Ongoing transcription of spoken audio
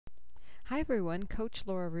Hi everyone, Coach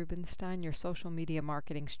Laura Rubenstein, your social media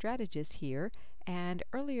marketing strategist here. And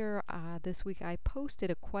earlier this week I posted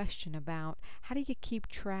a question about how do you keep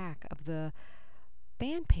track of the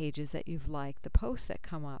fan pages that you've liked, the posts that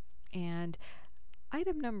come up. And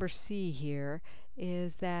item number C here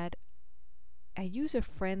is that I use a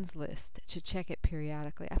friends list to check it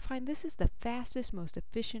periodically. I find this is the fastest, most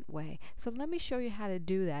efficient way. So let me show you how to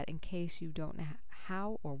do that in case you don't know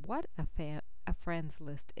how or what a friends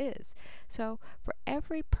list is. So for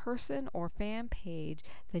every person or fan page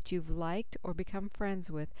that you've liked or become friends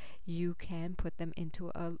with, you can put them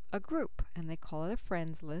into a group, and they call it a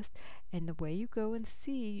friends list. And the way you go and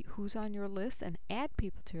see who's on your list and add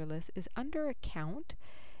people to your list is under account.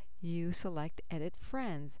 You select Edit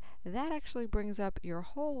Friends. That actually brings up your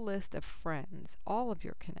whole list of friends, all of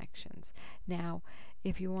your connections. Now,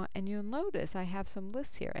 if you want, and you'll notice I have some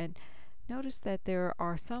lists here, and notice that there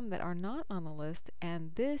are some that are not on the list,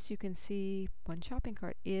 and this you can see, One Shopping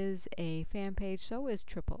Cart is a fan page, so is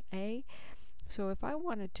AAA. So if I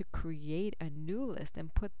wanted to create a new list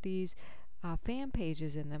and put these fan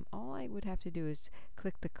pages in them, all I would have to do is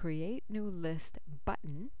click the Create New List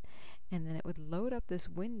button, and then it would load up this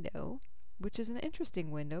window, which is an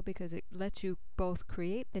interesting window because it lets you both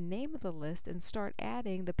create the name of the list and start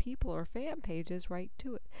adding the people or fan pages right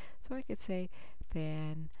to it. So I could say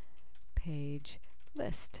fan page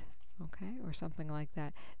list, okay, or something like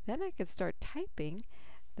that. Then I could start typing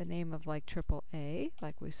the name of like AAA,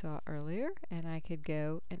 like we saw earlier, and I could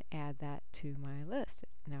go and add that to my list.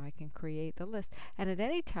 Now I can create the list, and at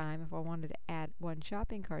any time, if I wanted to add One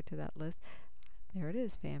Shopping Cart to that list, there it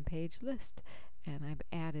is, fan page list, and I've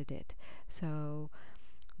added it. So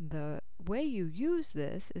the way you use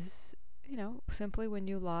this is, simply when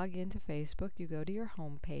you log into Facebook, you go to your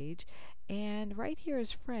home page, and right here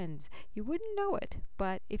is friends. You wouldn't know it,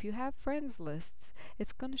 but if you have friends lists,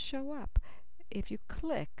 it's going to show up. If you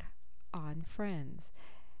click on friends,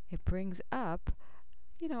 it brings up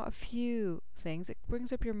a few things. It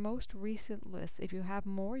brings up your most recent list. If you have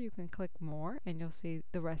more, you can click more and you'll see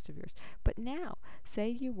the rest of yours. But now, say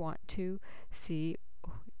you want to see,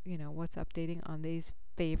 what's updating on these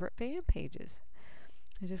favorite fan pages.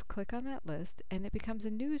 You just click on that list and it becomes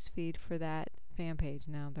a news feed for that fan page.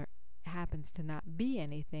 Now, there happens to not be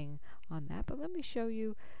anything on that, but let me show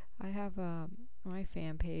you. I have my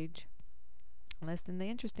fan page list, and the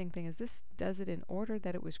interesting thing is this does it in order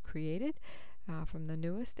that it was created, from the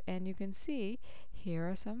newest, and you can see here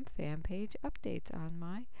are some fan page updates on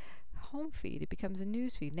my home feed. It becomes a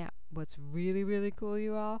news feed. Now, what's really cool,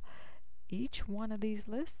 you all, each one of these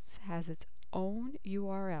lists has its own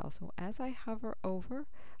URL. So as I hover over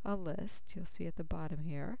a list, you'll see at the bottom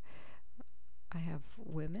here, I have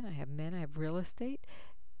women, I have men, I have real estate.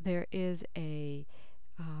 There is a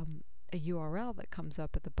URL that comes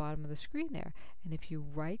up at the bottom of the screen there. And if you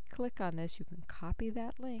right click on this, you can copy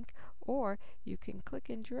that link, or you can click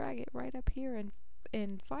and drag it right up here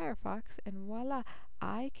in Firefox, and voila,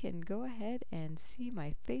 I can go ahead and see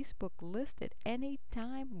my Facebook list at any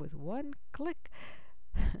time with one click.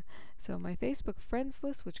 So my Facebook friends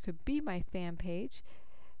list, which could be my fan page,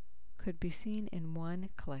 could be seen in one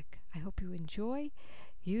click. I hope you enjoy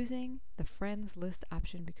using the friends list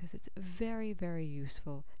option because it's very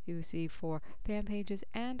useful, you see, for fan pages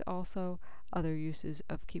and also other uses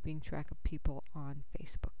of keeping track of people on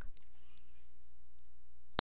Facebook.